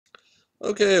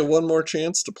Okay, one more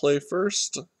chance to play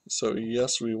first. So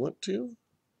yes, we want to.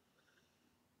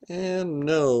 And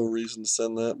no reason to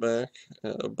send that back.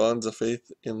 Bonds of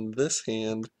Faith in this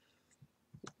hand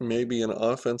may be an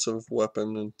offensive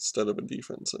weapon instead of a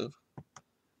defensive.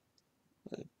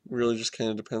 It really just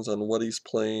kind of depends on what he's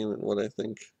playing and what I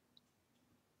think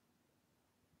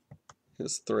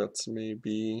his threats may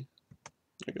be.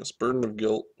 I guess Burden of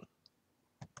Guilt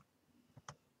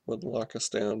would lock us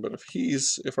down, but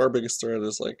if our biggest threat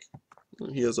is like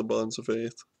he has a Bonds of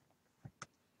Faith,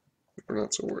 we're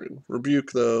not so worried.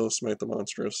 Rebuke though, Smite the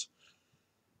Monstrous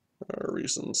are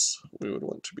reasons we would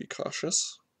want to be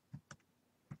cautious.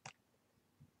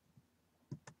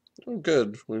 Oh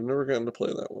good, we've never gotten to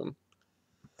play that one.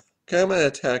 Okay, I'm gonna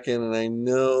attack in, and I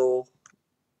know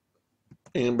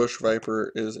Ambush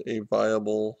Viper is a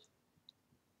viable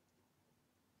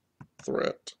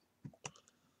threat.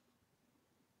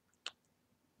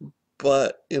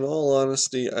 But in all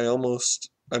honesty,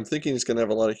 I'm thinking he's going to have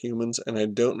a lot of humans, and I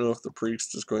don't know if the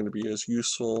priest is going to be as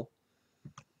useful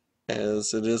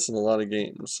as it is in a lot of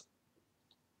games.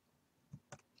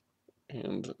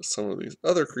 And some of these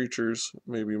other creatures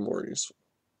may be more useful.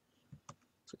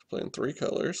 So he's playing 3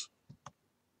 colors.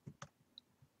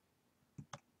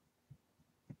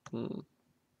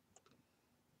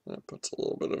 That puts a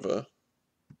little bit of a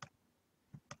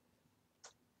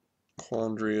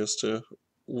quandary as to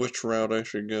which route I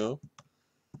should go.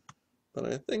 But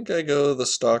I think I go the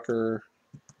Stalker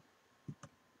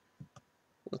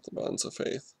with the Bonds of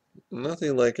Faith.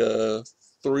 Nothing like a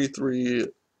 3/3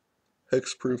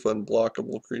 hexproof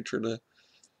unblockable creature to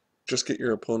just get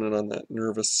your opponent on that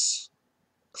nervous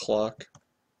clock.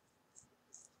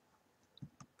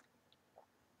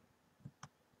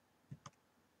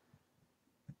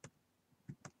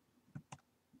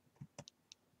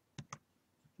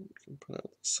 You can put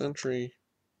out the Sentry.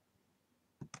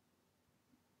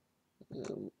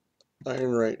 And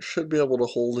Ironwright should be able to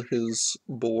hold his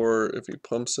boar. If he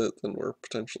pumps it, then we're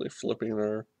potentially flipping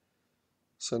our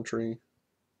Sentry.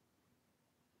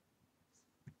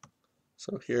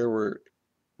 So here we're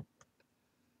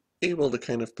able to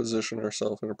kind of position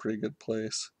ourselves in a pretty good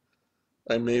place.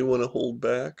 I may want to hold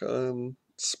back on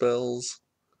spells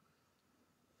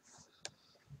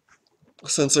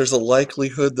since there's a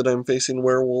likelihood that I'm facing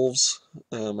werewolves.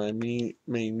 I may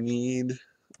need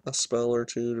a spell or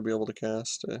two to be able to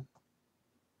cast to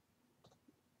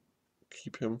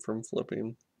keep him from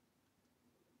flipping.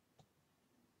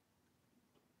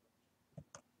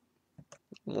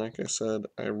 Like I said,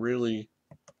 I really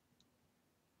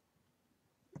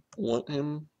want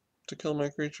him to kill my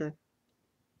creature.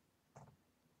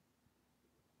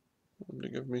 To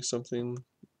give me something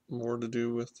more to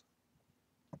do with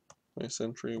my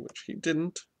Sentry, which he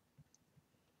didn't.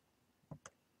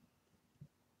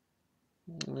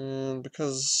 And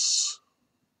because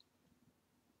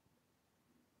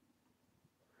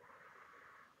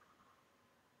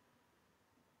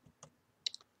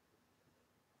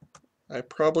I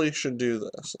probably should do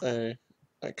this.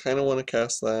 I kind of want to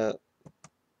cast that,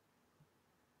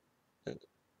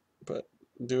 but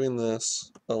doing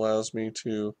this allows me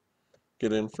to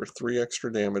get in for 3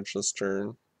 extra damage this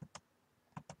turn.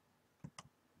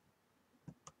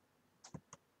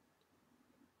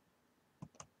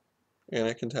 And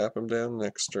I can tap him down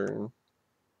next turn.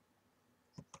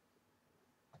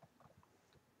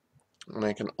 And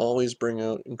I can always bring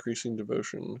out Increasing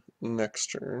Devotion next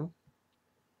turn.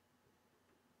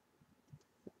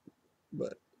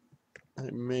 But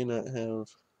I may not have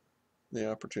the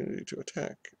opportunity to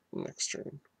attack next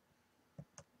turn.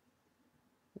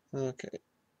 Okay.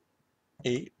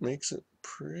 8 makes it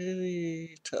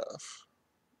pretty tough.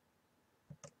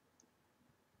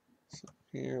 So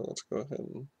here, let's go ahead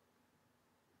and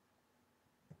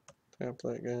tap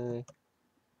that guy.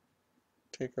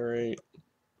 Take our 8.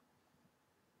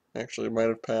 Actually, it might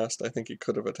have passed. I think he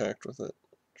could have attacked with it.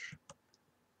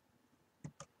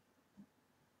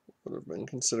 Would have been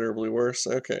considerably worse.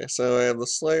 Okay, so I have the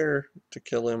Slayer to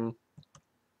kill him.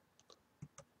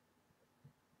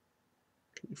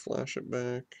 Can you flash it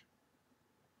back?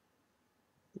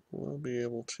 We'll be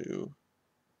able to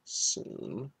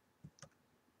soon.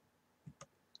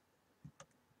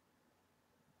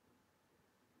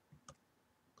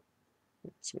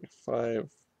 It's me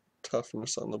 5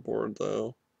 toughness on the board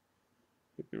though.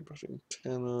 You're putting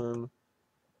 10 on.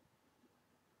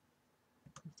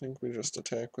 I think we just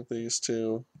attack with these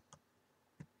 2.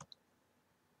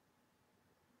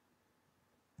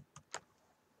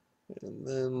 And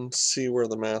then see where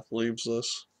the math leaves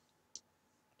us.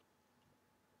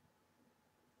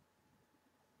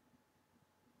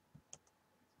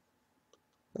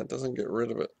 That doesn't get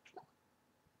rid of it.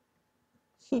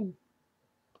 But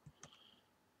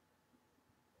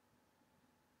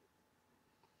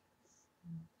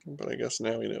I guess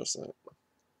now he knows that.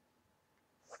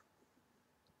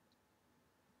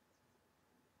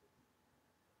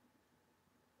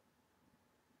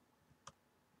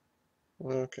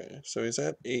 Okay, so he's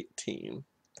at 18.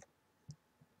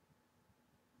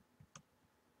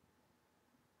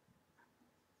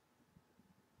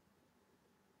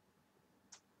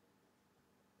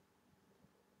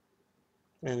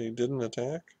 And he didn't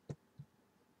attack?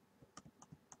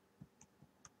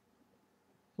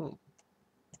 Hmm.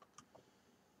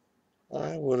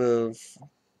 I would have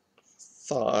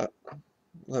thought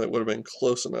that it would have been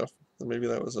close enough. Maybe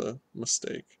that was a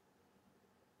mistake.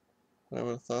 I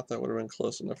would have thought that would have been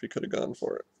close enough. He could have gone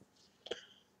for it.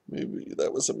 Maybe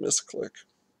that was a misclick.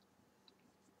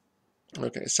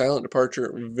 Okay, Silent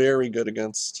Departure, very good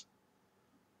against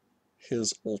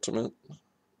his ultimate.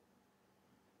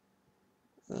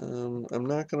 I'm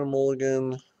not going to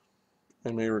mulligan.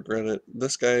 I may regret it.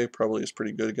 This guy probably is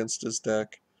pretty good against his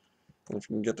deck. And if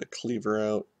you can get the cleaver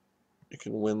out, you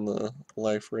can win the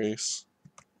life race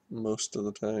most of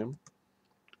the time.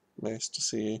 Nice to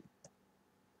see.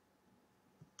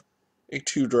 A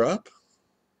 2-drop.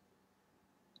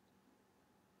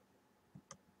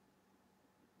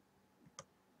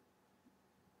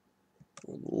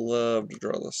 Would love to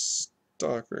draw the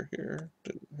Stalker here.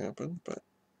 Didn't happen, but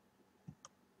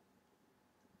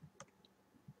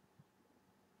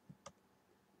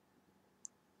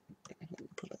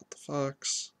put out the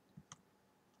Fox.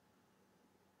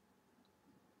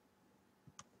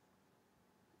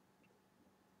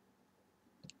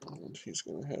 And he's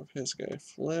going to have his guy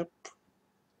flip.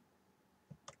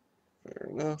 Fair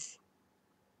enough.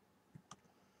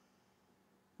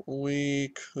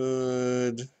 We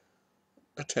could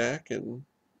attack and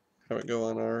have it go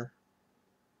on our...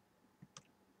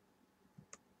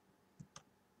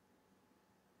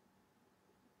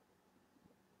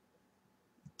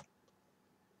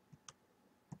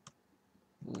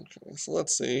 Okay, so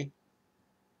let's see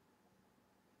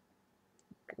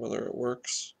whether it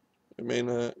works. It may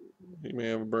not. He may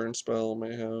have a burn spell,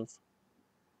 may have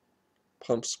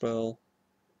pump spell,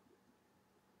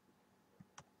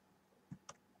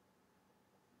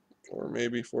 or may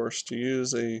be forced to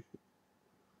use a...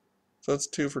 So that's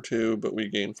 2 for 2, but we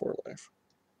gain 4 life.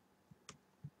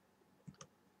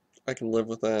 I can live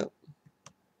with that.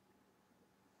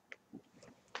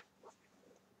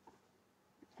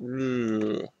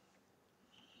 Ooh.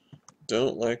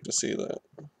 Don't like to see that.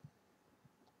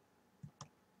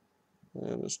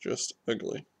 That is just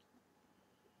ugly.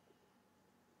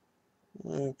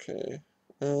 Okay.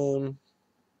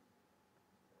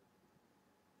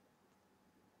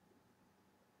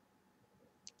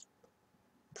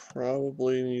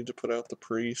 Probably need to put out the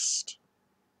priest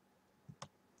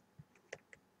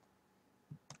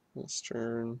this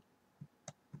turn.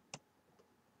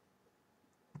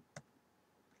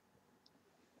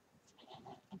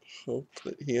 Hope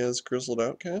that he has Grizzled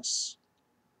Outcasts.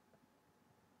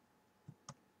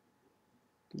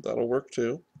 That'll work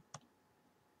too.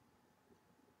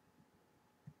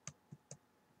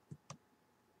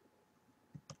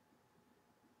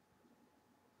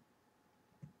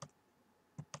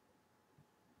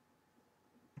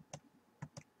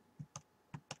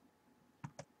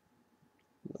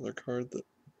 Another card that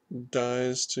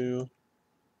dies to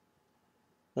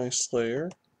my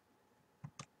Slayer.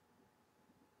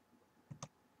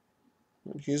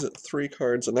 And he's at 3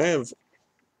 cards, and I have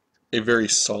a very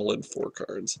solid 4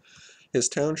 cards. His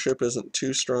township isn't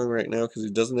too strong right now because he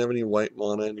doesn't have any white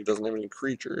mana and he doesn't have any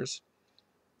creatures.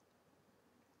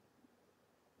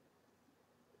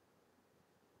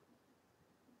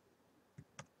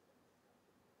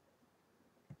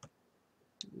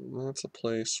 And that's a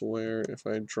place where if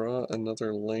I draw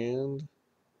another land,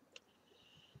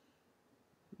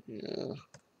 yeah.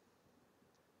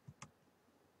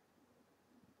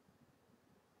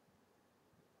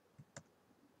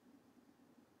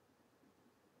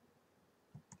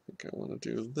 I think I want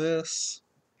to do this.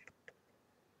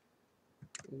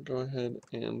 Go ahead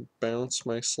and bounce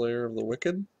my Slayer of the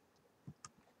Wicked.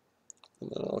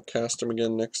 And then I'll cast him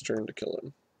again next turn to kill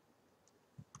him.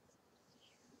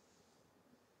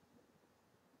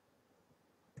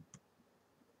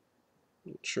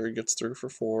 Sure, he gets through for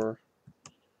 4,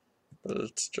 but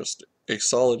it's just a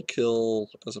solid kill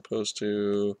as opposed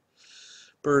to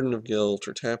Burden of Guilt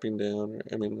or tapping down.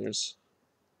 I mean, there's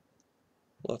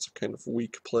lots of kind of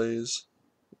weak plays,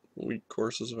 weak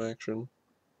courses of action.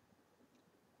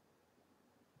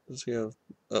 Does he have...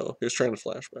 Oh, he was trying to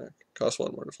flashback. Cost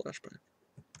 1 more to flashback.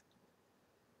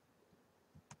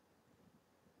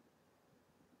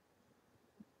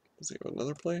 Does he have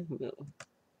another play? No.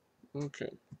 Okay.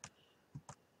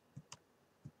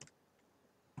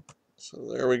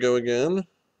 So there we go again.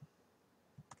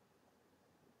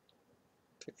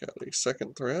 Take out a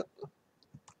second threat.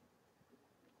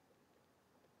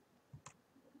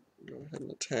 Go ahead and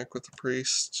attack with the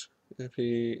priest. If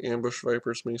he ambush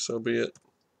vipers me, so be it.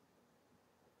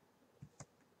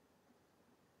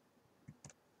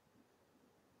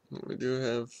 We do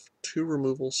have 2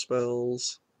 removal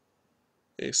spells,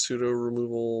 a pseudo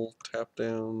removal tap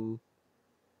down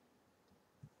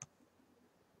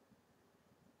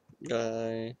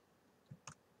guy.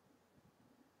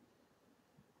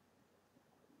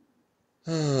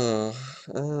 If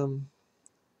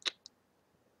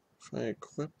I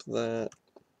equip that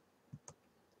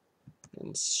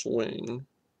and swing,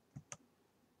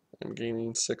 I'm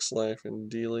gaining 6 life and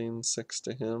dealing 6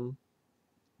 to him.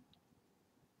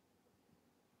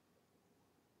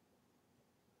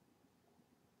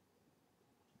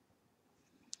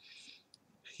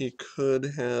 He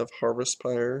could have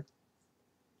Harvestfire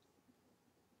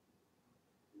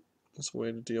as a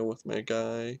way to deal with my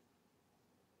guy.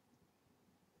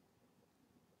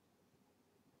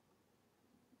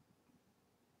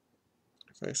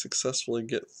 If I successfully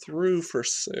get through for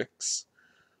 6,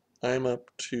 I'm up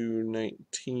to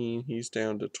 19, he's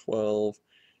down to 12.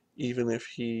 Even if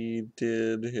he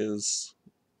did his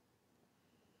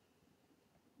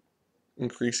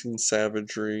increasing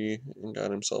savagery and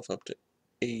got himself up to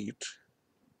 8,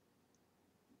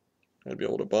 I'd be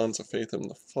able to Bonds of Faith him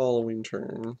the following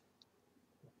turn,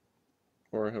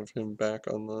 or have him back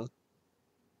on the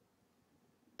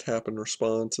tap and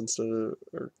response instead of,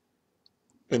 or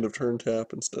end of turn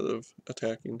tap instead of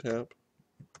attacking tap.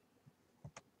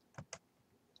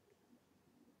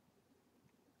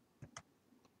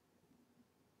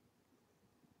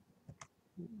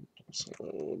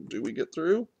 So, do we get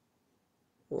through?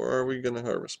 Or are we going to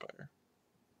Harvestfire?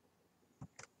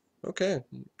 Okay,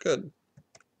 good.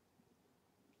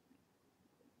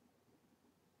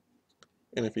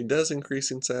 And if he does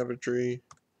increasing savagery,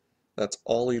 that's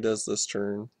all he does this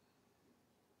turn.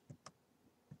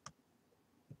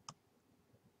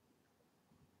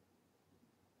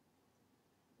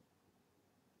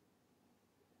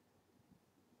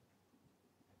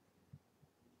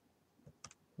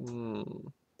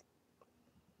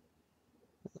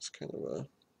 That's kind of a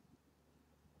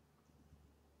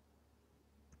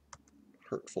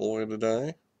hurtful way to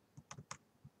die.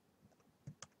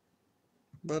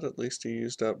 But at least he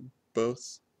used up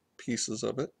both pieces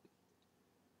of it.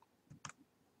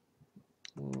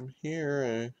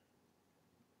 Here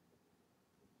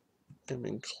I am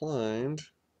inclined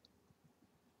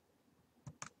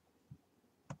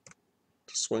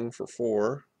to swing for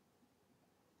 4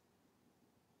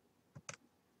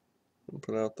 and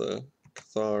put out the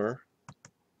Cathar.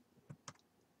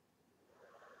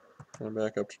 I'm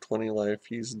back up to 20 life.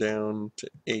 He's down to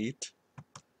 8.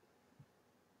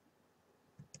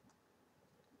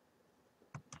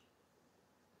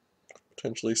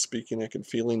 Potentially speaking, I could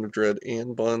Feeling of Dread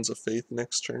and Bonds of Faith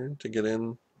next turn to get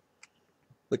in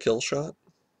the kill shot.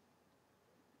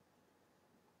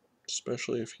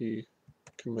 Especially if he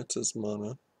commits his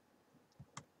mana.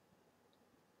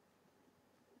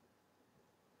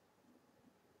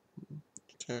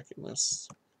 Attacking, that's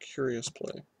a curious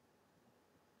play.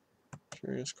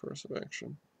 Curious course of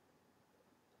action.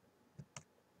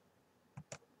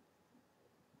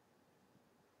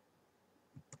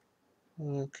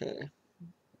 Okay.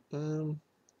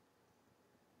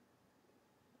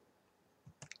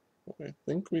 I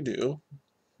think we do.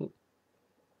 Put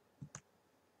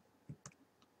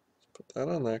that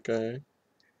on that guy.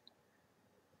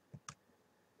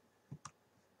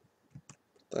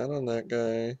 Put that on that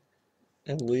guy.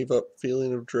 And leave up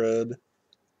Feeling of Dread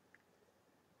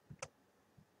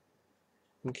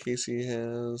in case he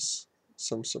has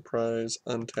some surprise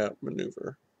untapped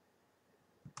maneuver.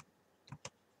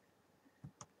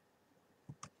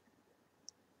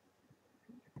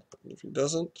 And if he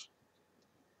doesn't,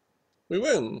 we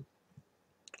win.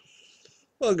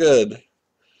 Well, good.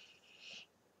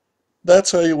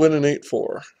 That's how you win an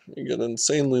 8-4. You get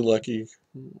insanely lucky.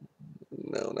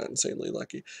 No, not insanely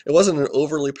lucky. It wasn't an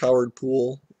overly powered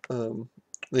pool. The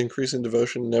increasing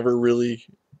devotion never really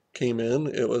came in.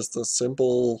 It was the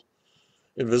simple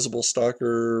Invisible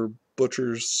Stalker,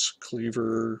 Butcher's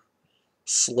Cleaver,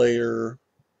 Slayer,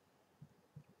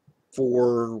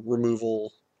 4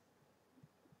 removal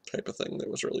type of thing that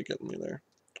was really getting me there.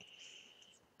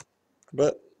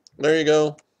 But there you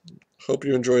go. Hope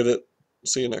you enjoyed it.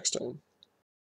 See you next time.